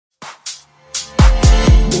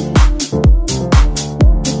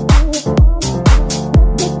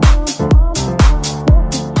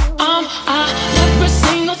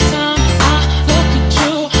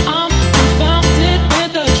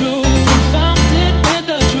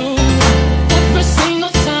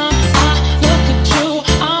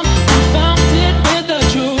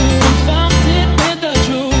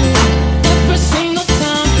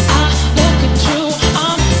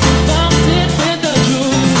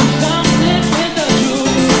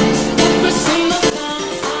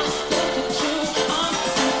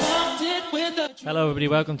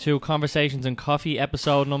everybody, welcome to Conversations and Coffee,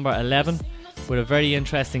 episode number 11, with a very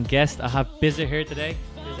interesting guest. I have Bissett here today.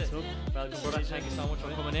 Bissett, welcome brother, thank you so much for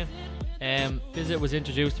coming in. Bissett was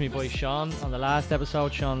introduced to me by Sean on the last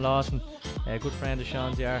episode, Sean Lawson, a good friend of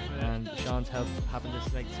Sean's here, and Sean's helped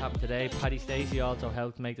make this happen today. Paddy Stacey also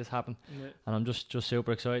helped make this happen, and I'm just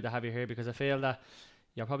super excited to have you here, because I feel that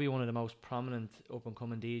you're probably one of the most prominent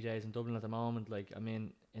up-and-coming DJs in Dublin at the moment. Like, I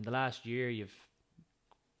mean, in the last year, you've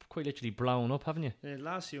quite literally blown up, haven't you? Yeah,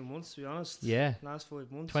 last few months, to be honest. Yeah. Last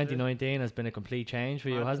 5 months. 2019 has been a complete change for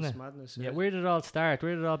you, hasn't it? Madness, yeah. Where did it all start?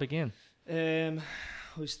 Where did it all begin?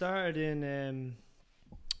 We started in,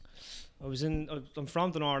 I'm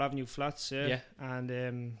from the North Avenue Flats, yeah.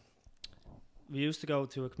 And we used to go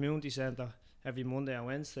to a community centre every Monday and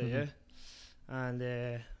Wednesday, yeah. And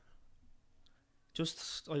I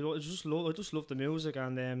just loved the music,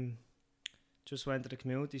 and just went to the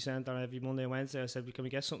community centre every Monday and Wednesday. I said, can we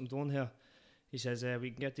get something done here? He says,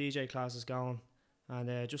 we can get DJ classes going,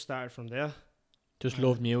 and just started from there. Just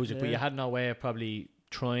loved music, but you had no way of probably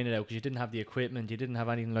trying it out, because you didn't have the equipment, you didn't have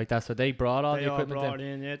anything like that. So they brought all the equipment They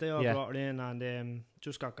all brought it in, and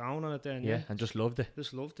just got going on it then. Yeah, and just loved it.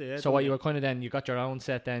 Yeah. So what you were kind of then, you got your own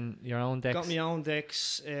set then, your own decks? Got my own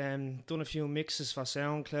decks, done a few mixes for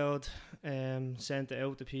SoundCloud, sent it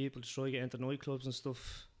out to people to try to get into nightclubs and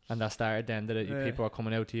stuff. And that started then, did it? People were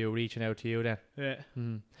coming out to you, reaching out to you then? Yeah.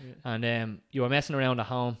 And you were messing around at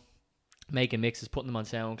home, making mixes, putting them on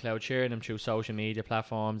SoundCloud, sharing them through social media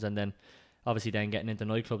platforms, and then obviously then getting into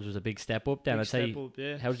nightclubs was a big step up then.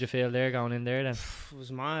 How did you feel there, going in there then? It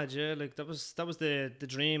was mad, yeah. Like that was the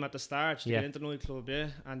dream at the start, to get into nightclub, yeah.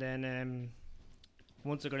 And then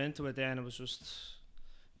once I got into it, then it was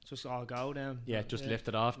just all go then. Yeah, just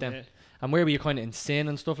lifted off then. Yeah. And where were you kind of in sin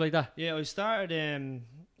and stuff like that? Yeah, I started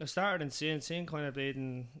in sin kind of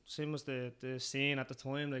being, sin was the scene at the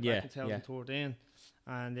time, like back in 2013.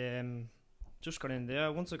 And just got in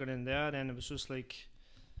there. Once I got in there, then it was just like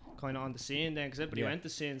kind of on the scene then, because everybody went to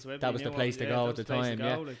scene, so that was the place to go at the time.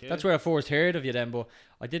 That's where I first heard of you then, but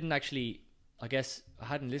I didn't actually, I guess I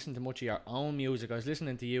hadn't listened to much of your own music. I was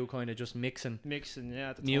listening to you kind of just mixing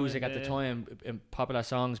at the music time, at the time, popular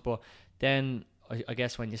songs. But then I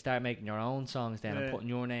guess when you start making your own songs then and putting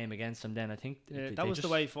your name against them, then I think that was the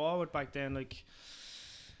way forward back then. Like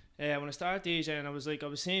when I started DJing, I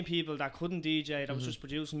was seeing people that couldn't DJ, that was just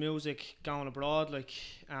producing music, going abroad, like,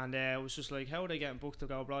 and it was just like, how are they getting booked to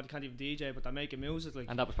go abroad? You can't even DJ, but they're making music, like.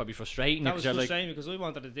 And that was probably frustrating. That was frustrating, because I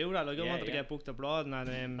wanted to do that. Like, I wanted to get booked abroad,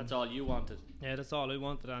 and that's all you wanted. Yeah, that's all I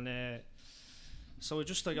wanted, and so I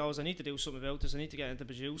just I need to do something about this. I need to get into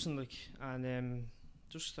producing, like, and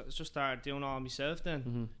just started doing all myself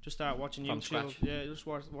then. Just started watching From YouTube. Scratch. Yeah, just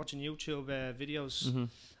watching YouTube videos,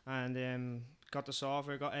 and got the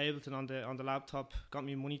software, got Ableton on the laptop, got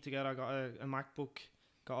me money together, got a MacBook,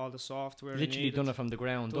 got all the software. Literally done it from the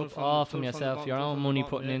ground up, all from yourself, your own money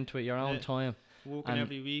putting into it, your own time. Working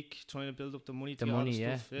every week, trying to build up the money.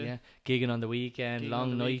 Gigging on the weekend,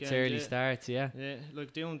 long nights, early starts,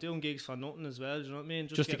 like doing gigs for nothing as well. Do you know what I mean?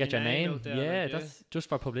 Just to get your name out there, that's just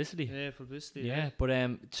for publicity. Yeah, publicity. Yeah, but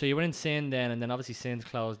so you were in Sin then, and then obviously Sin's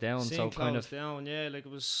closed down. Sin so closed kind of down. Yeah, like it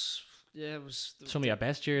was. Yeah, it was some of your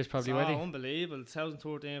best years probably. Really unbelievable.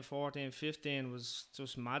 2013, 14, 15 was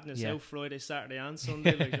just madness. Out Friday, Saturday and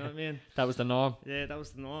Sunday, like, you know what I mean? That was the norm. Yeah, that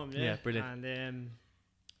was the norm. Yeah, brilliant.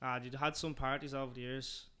 And you had some parties over the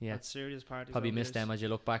years. Had serious parties. Probably missed them as you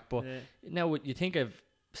look back. But now you think of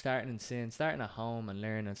starting in Sin, starting at home and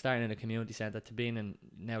learning, starting in a community centre, to being in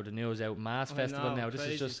now the News Out Mass Festival. Now this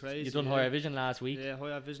is just crazy, you done Higher Vision last week. Yeah,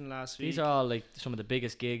 Higher Vision last week. These are all like some of the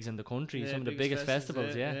biggest gigs in the country, some of the biggest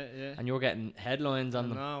festivals. And you're getting headlines on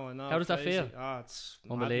them. I know. How does that feel? It's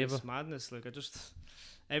unbelievable. Madness. Like, I just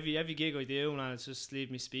every gig I do, and it's just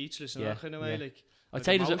leave me speechless in that kind of way. Like, I'd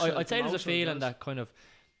say there's a feeling that kind of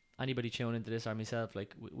anybody tuning into this, or myself,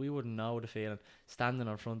 like we wouldn't know the feeling standing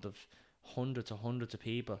in front of hundreds of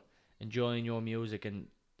people enjoying your music and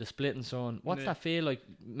the split and so on. What's that feel like,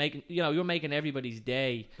 making, you're making everybody's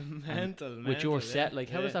day mental with your set?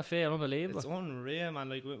 Like, how does that feel? Unbelievable. It's unreal, man.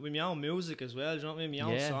 Like with my own music as well, you know what I mean?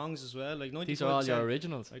 My own songs as well. Like, these are all your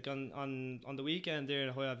originals. Like on the weekend there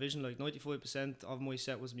at Higher Vision, like 95% of my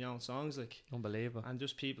set was my own songs. Like, unbelievable. And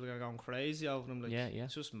just people are going crazy over them. Like,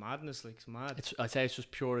 it's just madness. Like, it's mad. I'd say it's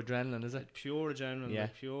just pure adrenaline, is it? Like, pure adrenaline.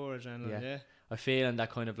 Like, pure adrenaline. Yeah. I feel in that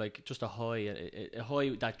kind of like just a high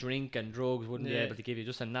that drink and drugs wouldn't be able to give you,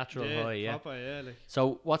 just a natural high. Proper, like.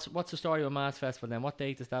 So what's the story of Mass Festival then? What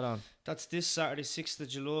date is that on? That's this Saturday, 6th of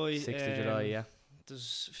July. 6th of July,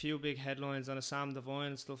 there's a few big headlines on a Sam Devine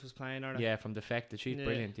and stuff is playing her. Yeah, from Defected. She's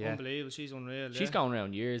brilliant. Yeah, unbelievable. She's unreal. She's gone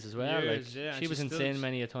around years as well. She was in Sin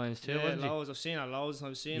many a times too. Yeah, wasn't loads. I've seen her loads.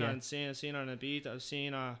 I've seen her and seen her in a beat. I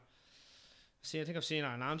think I've seen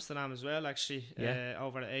her in Amsterdam as well. Actually,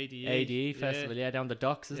 over at ADE Festival. Yeah, down the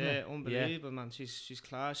docks, isn't it? Yeah, unbelievable, man. She's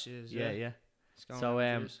class. She is. Yeah.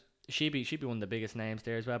 So she'd be one of the biggest names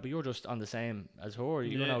there as well. But you're just on the same as her.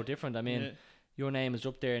 You're no different. I mean, your name is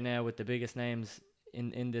up there now with the biggest names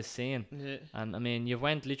in this scene. Yeah. And I mean, you've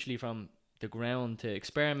went literally from the ground to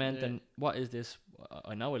experiment. And what is this?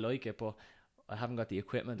 I know I like it, but I haven't got the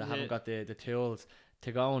equipment. I haven't got the tools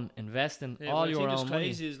to go and invest in all your own money.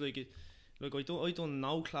 Crazy is like I done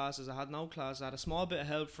no classes. I had no classes. I had a small bit of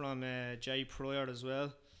help from Jay Pryor as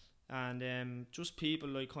well, and just people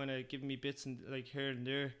like kind of giving me bits and like here and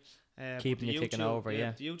there. Keeping you ticking over,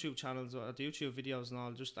 the YouTube channels or the YouTube videos and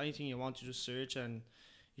all. Just anything you want, you just search, and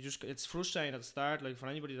it's frustrating at the start. Like for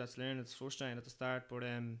anybody that's learning, it's frustrating at the start, but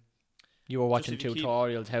you were watching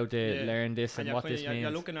tutorials how to learn this and what this means.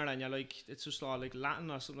 You're looking at it and you're like, it's just all like Latin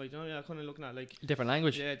or something, like, you know, you're kind of looking at like different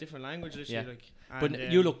language. Yeah, different language. Literally, like.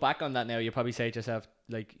 But you look back on that now, you probably say to yourself,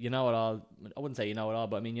 like, you know it all. I wouldn't say you know it all,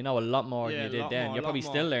 but I mean, you know a lot more than you did then. You're probably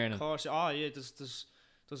still learning. Of course,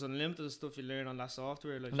 there's unlimited stuff you learn on that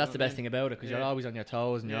software. Like, and that's the best thing about it, because you're always on your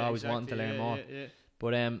toes and you're always wanting to learn more.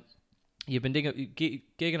 But you've been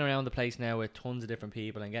gigging around the place now with tons of different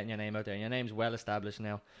people and getting your name out there, and your name's well established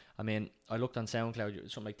now. I mean, I looked on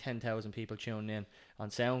SoundCloud, something like 10,000 people tuning in on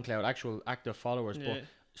SoundCloud, actual active followers, but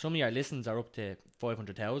some of your listens are up to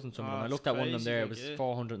 500,000. Some of them. I looked at one of them there, it was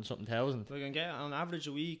 400 and something thousand. Like, on average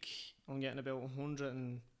a week, I'm getting about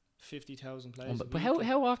 150,000 plays. But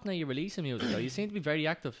how often are you releasing music though? You seem to be very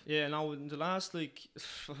active. Yeah, now in the last, like,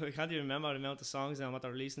 I can't even remember the amount of songs now what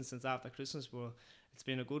they're releasing since after Christmas, but it's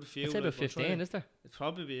been a good few. It's about 15, is there? It's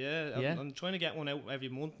probably, I'm trying to get one out every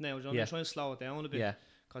month now. You know? I'm trying to slow it down a bit. Yeah.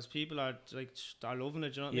 Because people are like, they're loving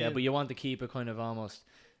it. You know what I mean? Yeah, but you want to keep it kind of almost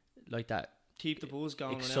like that. Keep the buzz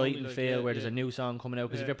going. Exciting feel where there's a new song coming out.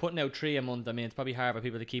 Because if you're putting out 3 a month, I mean, it's probably hard for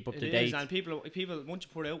people to keep up to date. And people, once you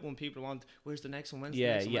put out one, people want, where's the next one? And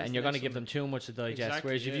you're going to give them too much to digest. Exactly,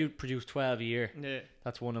 whereas if you produce 12 a year,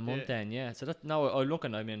 that's one a month then, So that now I'm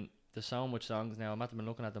looking, I mean, there's so much songs now. I'm at them and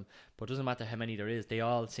looking at them, but it doesn't matter how many there is. They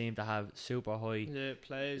all seem to have super high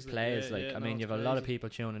plays. I mean, you have a lot of people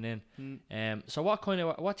tuning in. So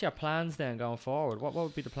what's your plans then going forward? What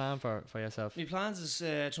would be the plan for yourself? My plans is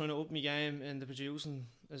trying to up my game in the producing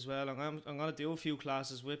as well. I'm gonna do a few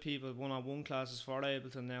classes with people, one-on-one classes for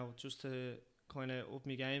Ableton now, just to kind of up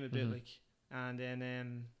my game a bit, like, and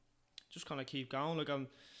then just kind of keep going. Like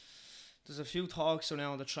there's a few talks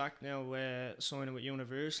around the track now where signing with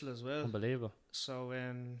Universal as well. Unbelievable. So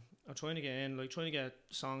I'm trying to get in, like trying to get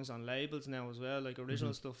songs on labels now as well, like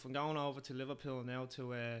original stuff. I'm going over to Liverpool now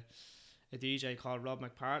to a DJ called Rob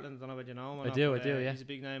McPartland. I don't know what you know him. I do, yeah. He's a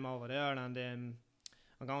big name over there, and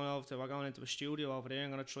we're going into a studio over there.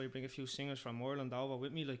 I'm gonna try to bring a few singers from Ireland over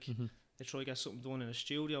with me, like they try to get something done in a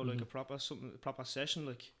studio, like a proper session,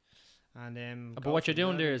 like. And but what you're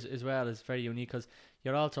doing there is very unique, because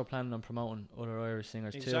you're also planning on promoting other Irish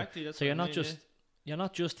singers too. So you're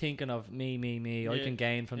not just thinking of me. I can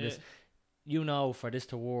gain from this. You know, for this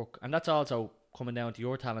to work, and that's also coming down to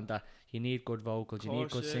your talent, that you need good vocals, you need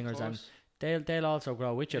good singers, and they'll also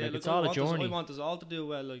grow with you. Like, it's all a journey. I want us all to do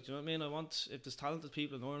well. Like, do you know what I mean? I want, if there's talented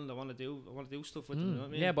people in Ireland, I want to do stuff with them. You know what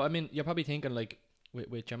I mean? Yeah, but I mean, you're probably thinking like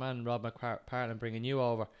with your man Rob McPartland bringing you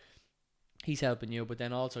over. He's helping you, but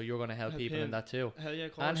then also you're going to help people in that too. Hell yeah,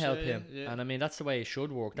 of course, and help him. Yeah. And I mean, that's the way it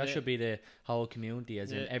should work. That should be the whole community,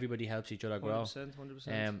 as in everybody helps each other grow.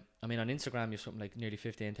 100%. I mean, on Instagram you have something like nearly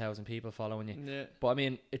 15,000 people following you. Yeah. But I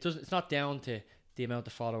mean, it's not down to the amount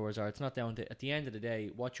of followers, or it's not down to, at the end of the day,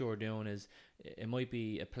 what you're doing is, it might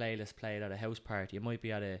be a playlist played at a house party, it might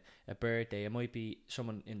be at a birthday, it might be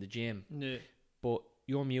someone in the gym. Yeah. But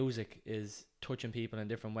your music is touching people in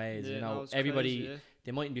different ways. You know, everybody, crazy,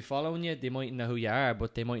 they mightn't be following you, they mightn't know who you are,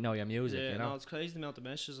 but they might know your music. You know, it's crazy the amount of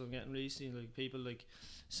messages I'm getting recently, like people like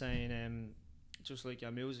saying, just like, your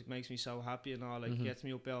music makes me so happy and all, like gets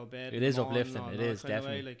me up out of bed. It is uplifting. It is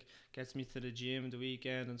definitely. Like, gets me to the gym the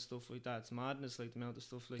weekend and stuff like that. It's madness, like the amount of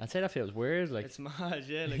stuff. Like, I'd say that feels weird. Like, it's mad,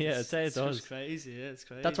 yeah. Like, I'd say it does. It's crazy. Yeah, it's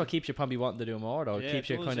crazy. That's what keeps you probably wanting to do more, though. It keeps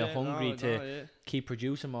you kind of hungry to keep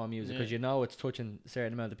producing more music, because you know it's touching a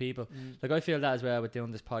certain amount of people. Like, I feel that as well with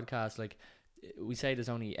doing this podcast. Like, we say there's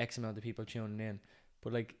only X amount of people tuning in,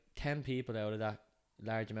 but like 10 people out of that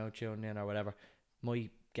large amount tuning in or whatever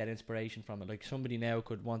might get inspiration from it. Like, somebody now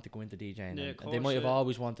could want to go into DJing, and they might have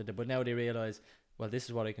always wanted it, but now they realise, well, this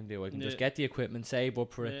is what I can do. I can just get the equipment, save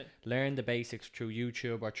up for it, learn the basics through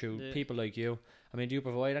YouTube or through people like you, I mean, do you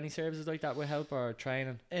provide any services like that with help or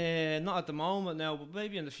training? Not at the moment now, but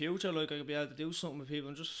maybe in the future, like I'll be able to do something with people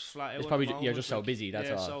and just flat out. It's probably at the moment, you're just so busy.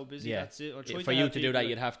 That's all. So busy. That's it. For you to do that,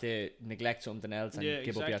 you'd have to neglect something else and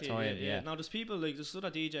give up your time. Now there's people like there's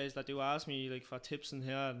other DJs that do ask me like for tips and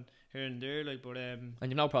here and there, like, but and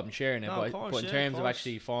you've no problem sharing it. No, but in terms of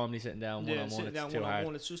actually formally sitting down one on one, it's too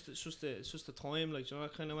hard. It's just the time, like, you know,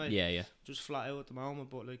 that kind of way. Yeah. Just flat out at the moment,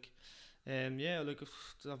 but like. Like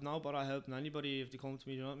I've no bother helping anybody if they come to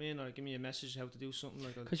me, you know what I mean, or give me a message how to do something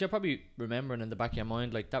like that. Because you're probably remembering in the back of your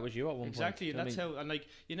mind, like that was you at one point. Exactly, and that's how, and like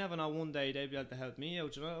you never know, one day they'll be able to help me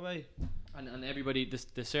out, you know what I mean? And everybody,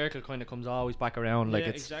 the circle kind of comes always back around. Like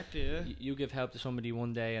it's exactly, yeah. You give help to somebody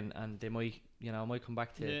one day, and they might come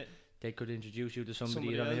back to. They could introduce you to somebody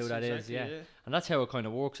you don't know who that is. Yeah, and that's how it kind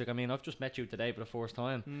of works. Like, I mean, I've just met you today for the first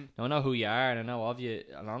time. Now I know who you are, and I know of you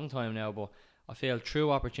a long time now, but I feel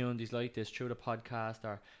through opportunities like this, through the podcast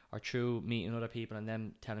or through meeting other people and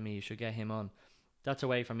them telling me you should get him on, that's a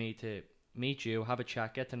way for me to meet you, have a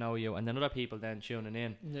chat, get to know you, and then other people then tuning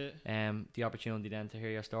in, the opportunity then to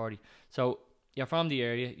hear your story. So you're from the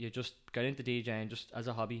area, you just got into DJing just as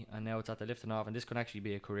a hobby, and now it's at the lifting off, and this can actually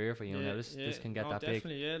be a career for you. Now this can get that big.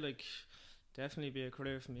 Definitely be a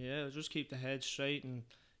career for me. Yeah, just keep the head straight and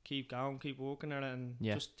keep going, keep working at it, and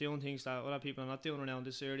just doing things that other people are not doing around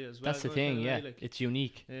this area as well. That's the thing, it's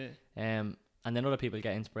unique. And then other people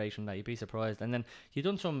get inspiration that you'd be surprised. And then you've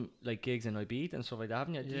done some like gigs in Ibiza and stuff like that,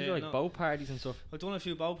 haven't you? Did you do like boat parties and stuff? I've done a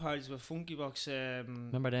few boat parties with Funky Box.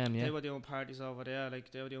 Remember them? Yeah, they were doing parties over there.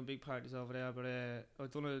 Like they were doing big parties over there. But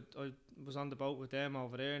I was on the boat with them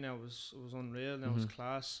over there. Now it was unreal. Now it was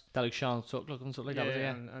class. That like Sean Sutcliffe and stuff like that. Was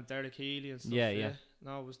it? And Derek Healy and stuff. Yeah.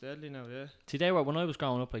 No, it was deadly now. Yeah. See, they were when I was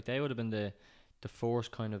growing up. Like they would have been the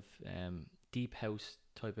first kind of deep house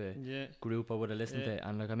type of group I would have listened to.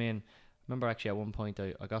 And like, I mean, remember actually at one point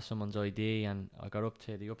I got someone's ID and I got up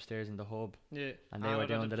to the upstairs in the hub, and they were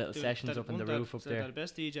doing the little sessions up in the roof up there. They're the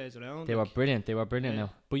best DJs around. They were brilliant now.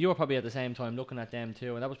 But you were probably at the same time looking at them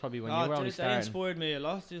too, and that was probably when you were only starting. They inspired me a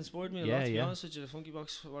lot. To be honest with you. The Funky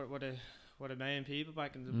Box were the main people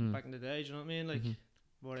back in the day. Do you know what I mean? Like,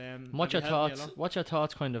 but what's your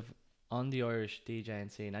thoughts kind of on the Irish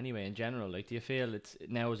DJing scene anyway in general? Like, do you feel it's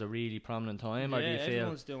now is a really prominent time, or do you feel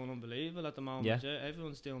everyone's doing unbelievable at the moment?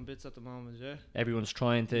 Everyone's doing bits at the moment. Everyone's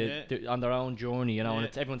trying to do, on their own journey, you know,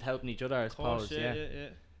 and everyone's helping each other, I suppose.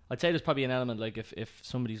 I'd say there's probably an element like if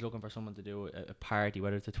somebody's looking for someone to do a party,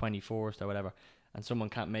 whether it's the 21st or whatever, and someone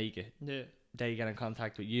can't make it, they get in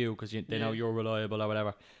contact with you because they know you're reliable or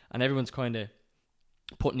whatever, and everyone's kind of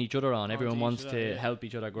putting each other on. Everyone wants to help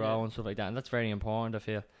each other grow and stuff like that, and that's very important, I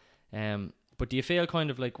feel. But do you feel kind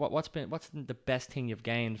of like what's the best thing you've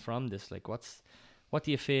gained from this? Like, what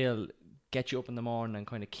do you feel gets you up in the morning and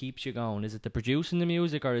kind of keeps you going? Is it the producing the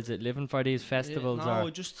music, or is it living for these festivals? No, I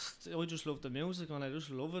just love the music, and I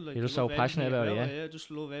just love it. Like, you're just so passionate about it. I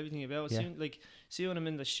just love everything about it. See when I'm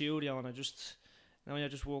in the studio and I just. Now you're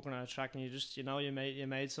just walking on a track and you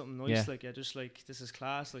made something nice. Like, you're just like, this is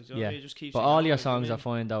class. Like, you know, it just keeps. But all your songs, I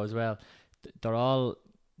find though as well,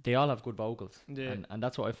 they all have good vocals, and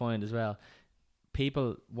that's what I find as well.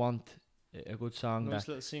 People want a good song, nice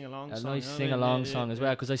little sing along, song as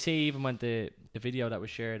well. Because I see even when the video that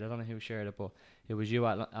was shared, I don't know who shared it, but it was you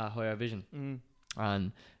at Higher Vision,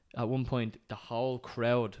 and at one point the whole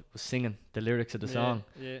crowd was singing the lyrics of the song,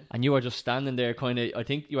 and you were just standing there, kind of. I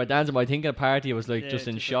think you were dancing, but I think a party was like just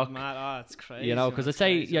in shock. Like mad. It's crazy. You know, because I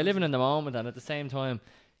say you're living in the moment, and at the same time,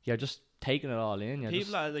 you're just taking it all in.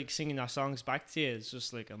 People are like singing their songs back to you. It's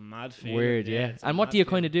just like a mad feeling. Weird, And what do you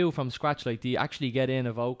kind of do from scratch? Like, do you actually get in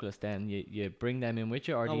a vocalist then? You bring them in with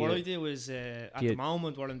you, or what I do is at the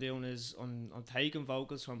moment what I'm doing is I'm taking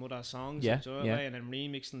vocals from other songs, and then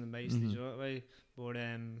remixing them basically. You know what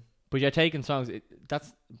I mean? But you're taking songs.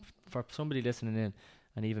 That's for somebody listening in,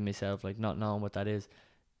 and even myself, like not knowing what that is.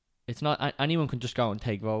 It's not anyone can just go and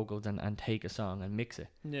take vocals and take a song and mix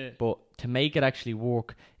it. But to make it actually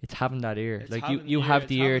work, it's having that ear. Like you have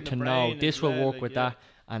the ear to know this will work with that,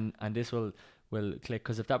 and this will click.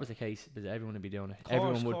 Because if that was the case, everyone would be doing it.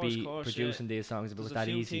 Everyone would be producing these songs if it was that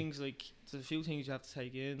easy. There's a few things you have to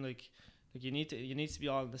take in. Like you need to be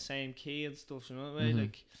all in the same key and stuff. You know what I mean?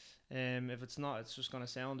 Like if it's not, it's just gonna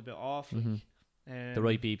sound a bit off. Like, the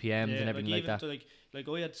right BPMs and everything like that. Like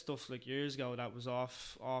I had stuff like years ago that was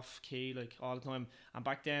off key like all the time, and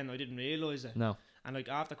back then I didn't realise it. No. And like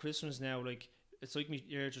after Christmas now, like it's like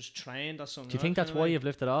you're just trained or something. Do you think that's why you've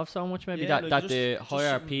lifted off so much? Maybe that the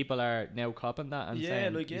higher people are now copping that and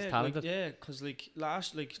saying he's talented. Because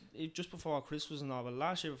just before Christmas and all, but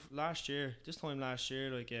last year, this time last year,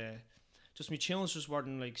 like just my tunes just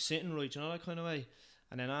weren't like sitting right, you know, that kind of way.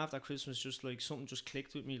 And then after Christmas, just like something just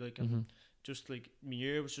clicked with me, like and just like my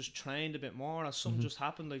ear was just trained a bit more, or something just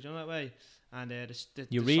happened, like, you know that way. And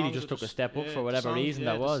you really just took a step up for whatever reason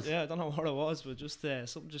that was. I don't know what it was, but just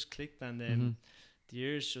something just clicked, and the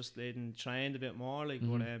ears just trained a bit more, like.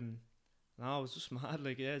 But no, it was just mad,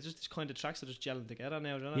 like, just kind of tracks are just gelling together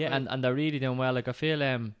now, you know. Yeah, and they're really doing well. Like, I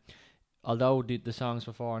feel although the songs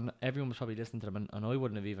before, everyone was probably listening to them, and I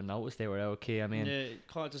wouldn't have even noticed they were out of key. I mean,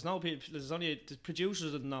 there's no people, there's only the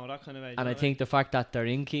producers didn't know that kind of way. And I think the fact that they're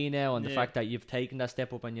in key now, and the fact that you've taken that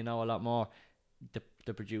step up and you know a lot more,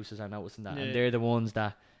 the producers are noticing that, and they're the ones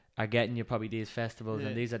that are getting you probably these festivals,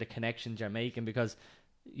 and these are the connections you're making, because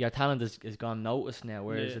your talent is gone noticed now,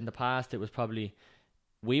 whereas in the past it was probably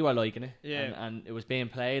we were liking it, and it was being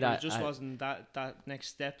played. It just wasn't that next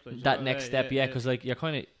step. Like, that next step, because like you're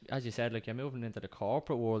kind of, as you said, like you're moving into the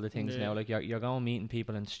corporate world of things now. Like you're going meeting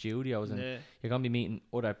people in studios, and you're going to be meeting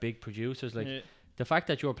other big producers. Like the fact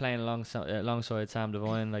that you were playing alongside Sam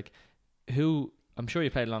Devine, like who I'm sure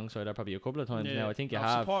you played alongside her probably a couple of times now. I think you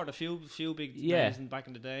have supported a few big names back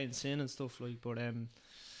in the day and sin and stuff, like, but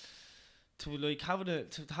to like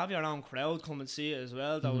to have your own crowd come and see it as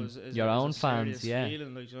well, that was your own fans,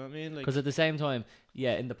 feeling, like, you know what I mean? Because at the same time,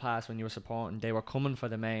 in the past when you were supporting, they were coming for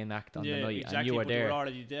the main act on the night, exactly, and you were there. They were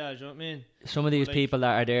already there, you know what I mean? Some of these people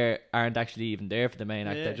that are there aren't actually even there for the main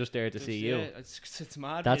act; they're just there to see you. It's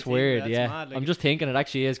mad. That's weird. Mad, like, I'm just thinking it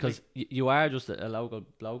actually is, because you are just a local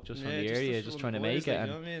bloke just from the area, just trying to make it, like, you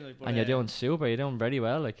know what I mean? Like, and you're doing super. You're doing very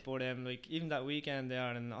well, like. But like even that weekend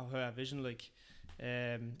there in our Vision, like.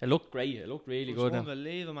 It looked great. It looked really good.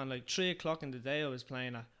 Unbelievable, man. Like 3 o'clock in the day, I was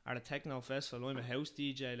playing at a techno festival. I'm a house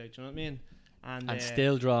DJ, like, do you know what I mean? And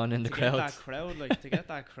still drawing in the crowd. To get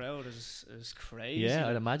that crowd is crazy. Yeah,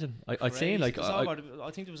 I'd imagine. I'd say like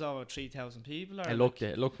I think there was over 3,000 people.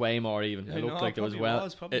 It looked way more even. It looked like there was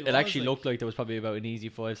It actually looked like there was probably about an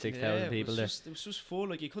easy 5,000-6,000 people there. It was just full.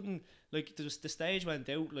 Like you couldn't, like the stage went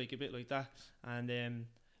out like a bit like that, and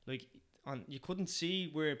like. You couldn't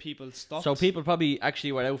see where people stopped. So people probably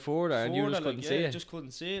actually were out further and you just couldn't see it. Just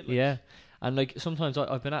couldn't see it. Like. Yeah, and like sometimes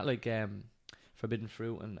I've been at like Forbidden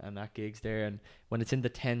Fruit and at gigs there, and when it's in the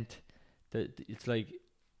tent, it's like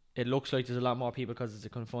it looks like there's a lot more people because it's a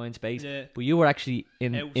confined space. Yeah. But you were actually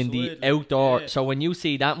in the like, outdoor. So when you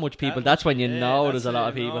see that much people, that's when you know there's a lot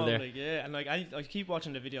of people there. Like, and like I keep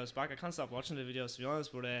watching the videos back. I can't stop watching the videos, to be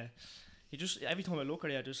honest. But you just every time I look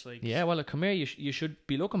at it, I just like well, come here. You should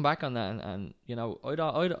be looking back on that, and you know, I'd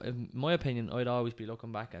in my opinion, I'd always be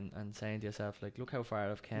looking back and saying to yourself, like, look how far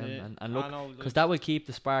I've come, and look, because that will keep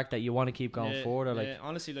the spark that you want to keep going further. Like,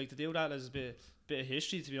 honestly, like to do that is a bit of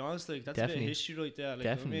history, to be honest. Like that's a bit of history right there. Like,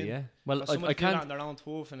 definitely, you know what I mean? Well, I can't. On their own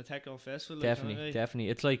turf in a techno festival. Definitely.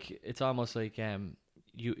 It's like it's almost like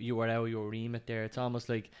you were out your remit there. It's almost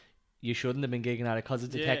like. You shouldn't have been gigging at it because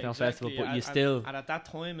it's a techno festival, but you still. And at that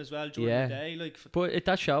time as well, during the day, like. But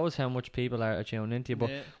that shows how much people are tuning into you. But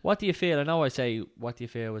what do you feel? I know I say, what do you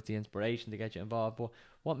feel was the inspiration to get you involved? But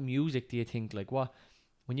what music do you think? Like,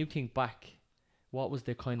 when you think back, what was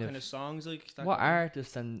the kind of songs like? What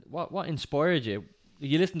artists and what inspired you?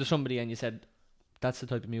 You listened to somebody and you said, "That's the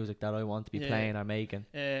type of music that I want to be playing or making."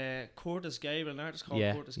 Curtis Gabriel, an artist called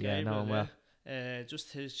Curtis Gabriel. Yeah, I know him well.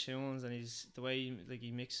 Just his tunes and the way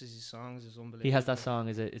he mixes his songs is unbelievable. He has that song.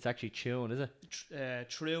 It's actually tune, is it?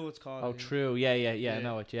 True, it's called. Oh, True. Yeah. I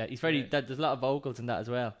know it. Yeah, he's very. There's a lot of vocals in that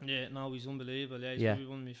as well. Yeah, no, he's unbelievable. Yeah, he's probably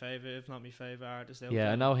one of my favorite, if not my favorite artist.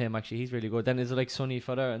 I know him actually. He's really good. Then is it like Sonny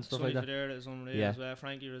Fodder and stuff like that? Sonny Fodder is unreal as well.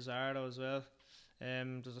 Frankie Rizzardo as well.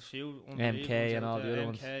 There's a few MK and all the other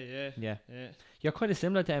ones. Yeah. You're kind of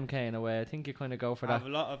similar to MK in a way. I think you kind of go for that.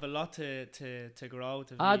 I have a lot to grow.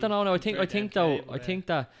 I don't know. No, I think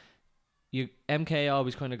that you MK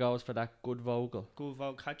always kind of goes for that good vocal,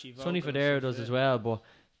 catchy vocal. Sonny Fodera does as well, but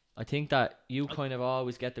I think that you kind of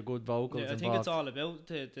always get the good vocals. I think it's all about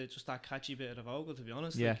just that catchy bit of the vocal, to be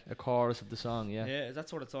honest. Yeah, a chorus of the song. Yeah,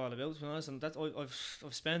 that's what it's all about, to be honest. And that's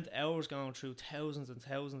I've spent hours going through thousands and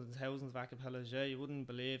thousands and thousands of acapellas. Yeah, you wouldn't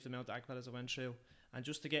believe the amount of acapellas I went through. And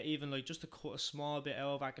just to get just to cut a small bit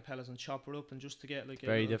out of acapellas and chop it up, and just to get like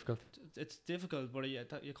very difficult. It's difficult, but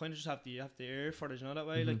you kind of just have the ear for it, you know, that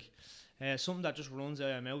way. Like something that just runs out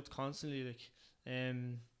of your mouth constantly, like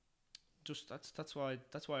just that's why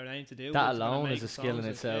I aim to do that. Alone is a skill in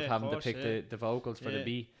itself, having to pick the vocals for the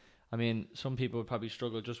beat. I mean, some people would probably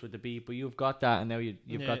struggle just with the beat, but you've got that, and now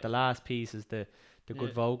you've got the last piece is the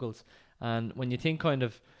good vocals. And when you think kind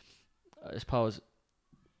of, I suppose,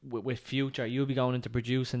 with future, you'll be going into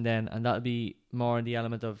producing then, and that'll be more in the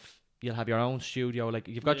element of you'll have your own studio. Like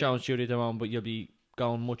you've got your own studio to own, but you'll be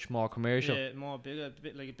going much more commercial. Yeah, more bigger,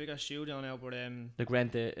 like a bigger studio now, but like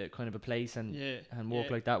rent a kind of a place and work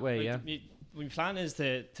like that way. Like my plan is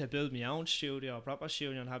to build my own studio, a proper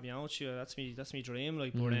studio, and have my own studio. That's my dream.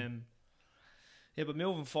 Like, but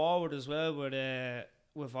moving forward as well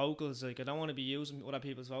with vocals, like I don't want to be using other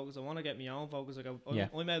people's vocals. I want to get my own vocals. Like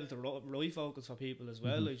I'm able to write vocals for people as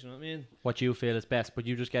well. Like, you know what I mean? What you feel is best, but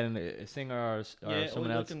you just getting a singer or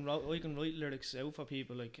someone else. I can write lyrics out for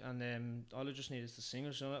people, like, and all I just need is the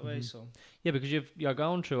singers, you know, that way. So because you're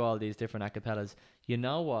going through all these different acapellas. You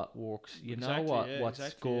know what works. You know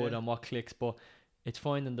what's good and what clicks, but it's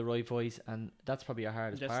finding the right voice, and that's probably your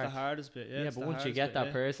hardest part. That's the hardest bit. Yeah, but once you get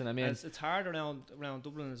that person, I mean, it's hard around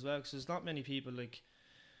Dublin as well, because there's not many people. Like,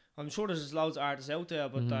 I'm sure there's loads of artists out there,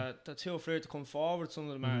 but they're too afraid to come forward. Some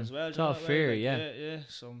of them are as well. It's all fear, like, yeah.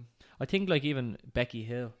 So I think like even Becky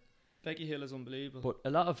Hill is unbelievable. But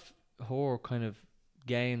a lot of her kind of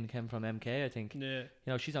gain came from MK, I think. Yeah. You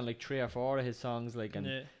know, she's on like 3 or 4 of his songs, like,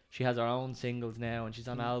 and she has her own singles now, and she's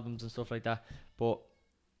on albums and stuff like that. But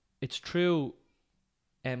it's true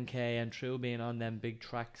MK and true being on them big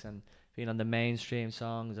tracks and being on the mainstream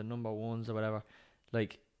songs and number ones or whatever.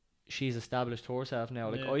 Like, she's established herself now.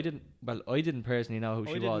 Like, I didn't personally know who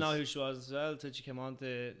she was. I didn't know who she was as well till she came on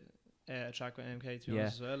to a track with MK, to be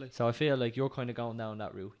honest as well. Like. So I feel like you're kind of going down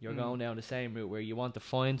that route. You're going down the same route where you want to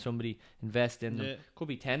find somebody, invest in them. Could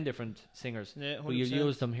be 10 different singers, but you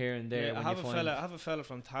use them here and there. I have a fella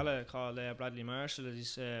from Tala called Bradley Marshall.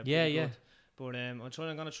 He's good. But I'm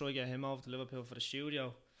gonna try to get him over to Liverpool for the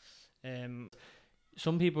studio.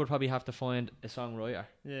 Some people would probably have to find a songwriter,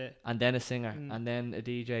 and then a singer, and then a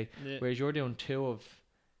DJ. Whereas you're doing 2 of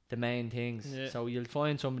the main things, so you'll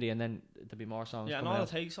find somebody, and then there'll be more songs. Yeah, and all it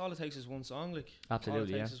takes is one song. Like,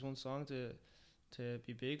 absolutely, all it takes is one song to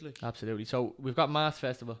be big. Like, absolutely. So we've got Mass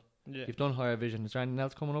Festival. You've done Higher Vision. Is there anything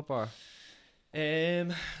else coming up, or?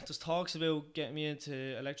 There's talks about getting me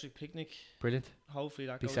into Electric Picnic. Brilliant. Hopefully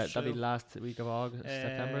that goes that'll be last week of August,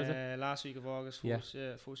 September, is it? Last week of August,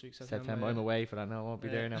 first week September. I'm away for that now. I won't be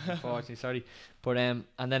there now, unfortunately. Sorry, but and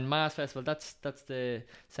then Mass Festival. That's the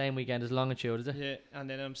same weekend as Longitude, is it? Yeah, and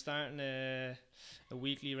then I'm starting a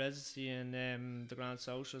weekly residency in the Grand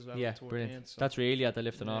Social as well. Yeah, brilliant. So that's really at the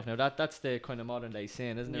lifting off now. That's the kind of modern day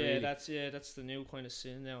scene, isn't it? Really? That's the new kind of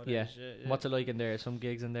scene now. Yeah. What's it like in there? Some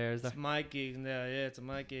gigs in there, is there? It's my gig in there. Yeah, it's a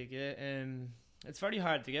my gig. Yeah. It's very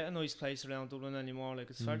hard to get a nice place around Dublin anymore. Like,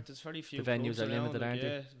 there's very few. The venues are limited, aren't they?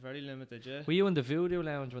 Yeah, very limited. Yeah. Were you in the Voodoo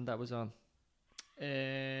Lounge when that was on?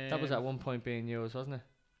 That was at one point being used, wasn't it?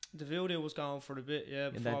 The Voodoo was gone for a bit, yeah.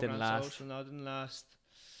 And that didn't last. Social, no, it didn't last.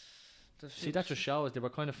 See, that just shows they were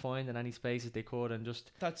kind of finding any spaces they could and just.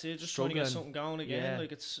 That's it, just struggling. Trying to get something going again. Yeah.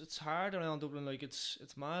 Like, it's hard around Dublin. Like, it's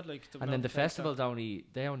mad. Like, and then the festivals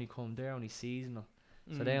they're only seasonal,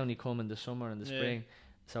 so they only come in the summer and the spring.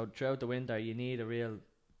 So throughout the winter, you need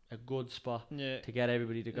a good spot to get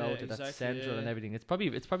everybody to go to. That's central and everything. It's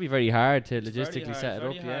probably very hard to logistically set it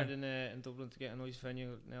up. It's very hard in Dublin to get a nice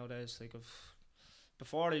venue nowadays. Like,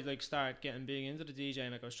 before I start getting big into the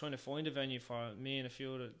DJing, like, I was trying to find a venue for me and a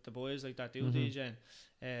few of the boys like that do DJing,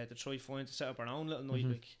 to try to set up our own little night.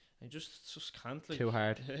 Like, I just can't. Like, too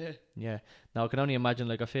hard. Yeah. Now I can only imagine.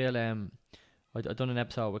 Like, I feel I done an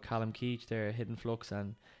episode with Callum Keach there, Hidden Flux,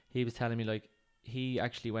 and he was telling me, like, he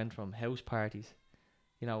actually went from house parties,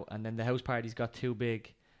 you know, and then the house parties got too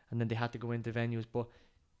big, and then they had to go into venues. But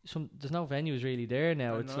there's no venues really there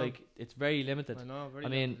now. It's like, it's very limited. I know. I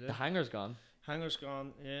mean, the Hangar's gone. Hangar's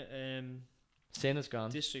gone. Yeah. Sin is gone.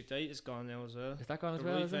 District 8 is gone now as well. Is that gone as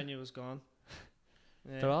well? The venue is gone.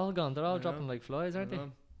 Yeah. They're all gone. They're all dropping like flies, aren't they?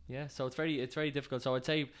 Yeah. So it's very difficult. So I'd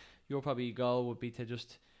say your probably goal would be to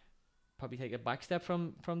just probably take a back step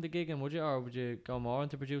from the gigging, would you, or would you go more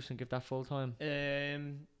into producing, give that full time?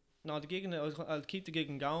 No, the gigging, I'll keep the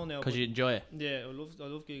gigging going now because you enjoy it. Yeah, I love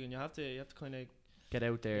gigging. You have to kind of get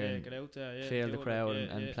out there, feel the crowd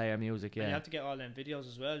and play our music. Yeah, and you have to get all them videos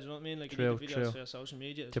as well. Do you know what I mean? Like, true, you need the videos for social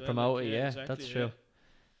media to promote it. Yeah, exactly, that's true.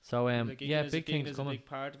 So big things coming. A big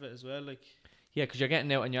part of it as well. Like, yeah, because you're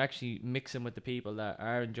getting out and you're actually mixing with the people that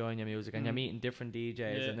are enjoying your music, and you're meeting different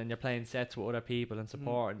DJs, and then you're playing sets with other people and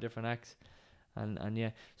supporting different acts. And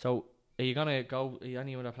yeah, so are you gonna go? Are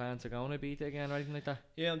any other plans to go on Ibiza again or anything like that?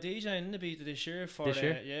 Yeah, I'm DJing in Ibiza this year for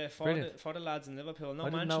the lads in Liverpool. No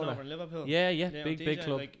mention over in Liverpool. Yeah, big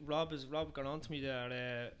club. Like, Rob got on to me there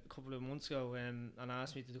a couple of months ago and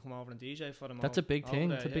asked me to come over and DJ for them. That's a big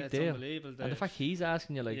thing. It's a big deal. And the fact he's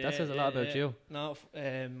asking you, like, that says a lot about you. No,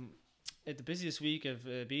 at the busiest week of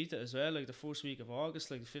Ibiza as well, like the first week of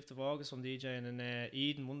August, like the 5th of August, I'm DJing in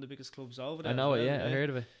Eden, one of the biggest clubs over there. I know it, I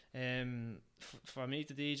heard of it. for me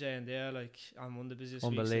to DJ in there, like, I'm one of the busiest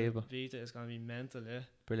Unbelievable. weeks. Vita is gonna be mental, yeah.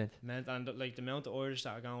 Brilliant. And like the amount of Irish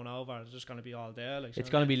that are going over, it's just gonna be all there. Like, It's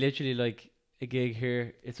gonna be literally like a gig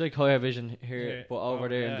here. It's like Higher Vision here, but over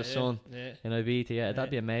there in the sun in Ibiza. Yeah,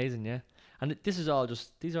 that'd be amazing. Yeah, and these are all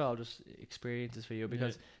just experiences for you,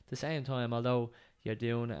 because at the same time, although you're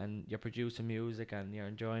doing it and you're producing music and you're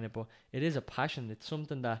enjoying it, but it is a passion. It's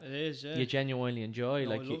something that you genuinely enjoy. No,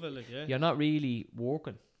 like, I love it, like, you're not really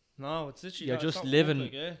working. No, it's literally you're just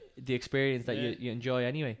living the experience that you enjoy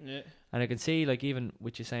anyway. Yeah. And I can see, like, even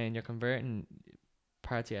what you're saying, you're converting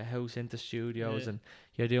parts of your house into studios, and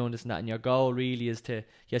you're doing this and that, and your goal really is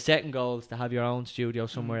your second goal is to have your own studio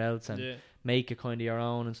somewhere else and make it kind of your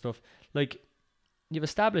own and stuff. Like, you've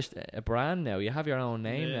established a brand now, you have your own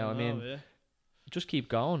name now. I mean, just keep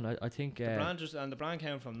going. I think the brand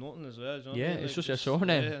came from nothing as well. You know it's like, just your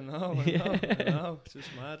surname. No, it's just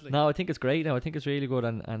mad. Like. No, I think it's great now. I think it's really good,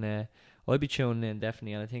 and I'll be tuning in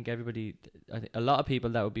definitely. And I think everybody, a lot of people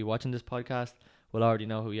that will be watching this podcast will already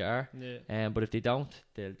know who you are. But if they don't,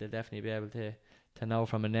 they'll definitely be able to know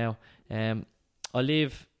from it now. I'll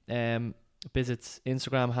leave Bissett's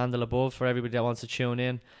Instagram handle above for everybody that wants to tune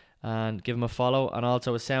in and give him a follow, and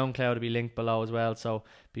also a SoundCloud will be linked below as well, so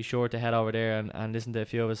be sure to head over there and listen to a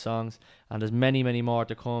few of his songs. And there's many more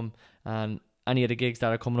to come, and any of the gigs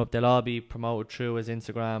that are coming up, they'll all be promoted through his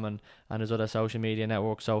Instagram and his other social media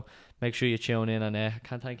networks, so make sure you tune in. And I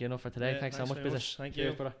can't thank you enough for today. Thanks so much, Bissett. Thank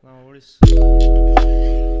Cheers, you, brother. No worries.